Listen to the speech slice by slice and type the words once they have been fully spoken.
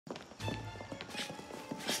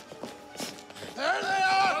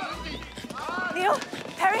Neil,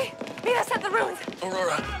 Perry, meet us at the ruins.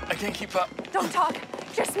 Aurora, I can't keep up. Don't talk,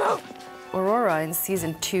 just move. Aurora in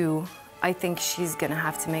season 2, I think she's gonna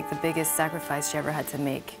have to make the biggest sacrifice she ever had to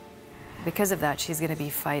make. Because of that, she's gonna be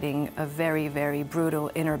fighting a very, very brutal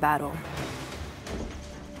inner battle.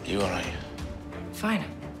 You all right? Fine.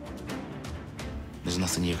 There's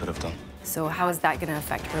nothing you could have done. So how is that gonna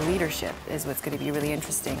affect her leadership is what's gonna be really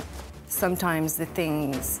interesting. Sometimes the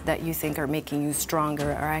things that you think are making you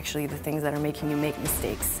stronger are actually the things that are making you make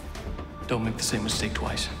mistakes. Don't make the same mistake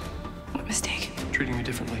twice. What mistake? Treating me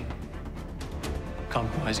differently.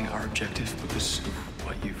 Compromising our objective because of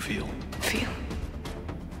what you feel. Feel?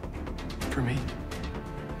 For me.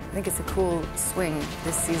 I think it's a cool swing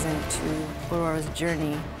this season to Aurora's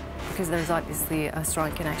journey because there's obviously a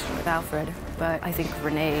strong connection with Alfred, but I think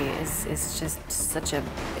Renee is just such a,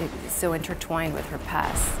 it's so intertwined with her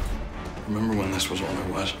past. Remember when this was all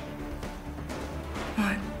there was?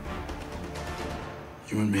 What?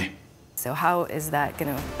 You and me. So how is that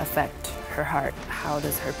going to affect her heart? How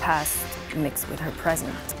does her past mix with her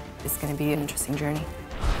present? It's going to be an interesting journey.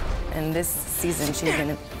 And this season, she's going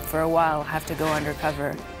to, for a while, have to go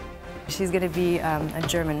undercover. She's going to be a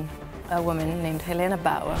German woman named Helena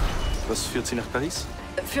Bauer. Was führt sie nach Paris?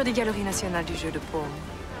 Für die Galerie Nationale du Jeu de Paume.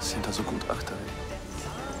 Sind also gut 8 Tage.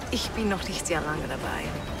 Ich bin noch nicht sehr lange dabei.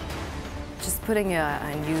 Just putting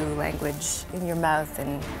a new language in your mouth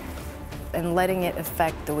and letting it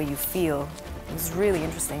affect the way you feel is really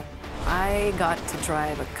interesting. I got to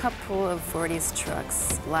drive a couple of 40s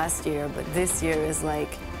trucks last year, but this year is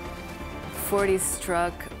like 40s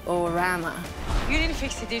truck orama. You didn't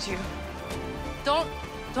fix it, did you? Don't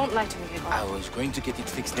lie to me. I was going to get it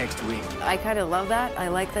fixed next week. I kind of love that. I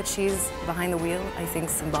like that she's behind the wheel. I think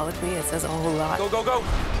symbolically it says a whole lot. Go, go, go!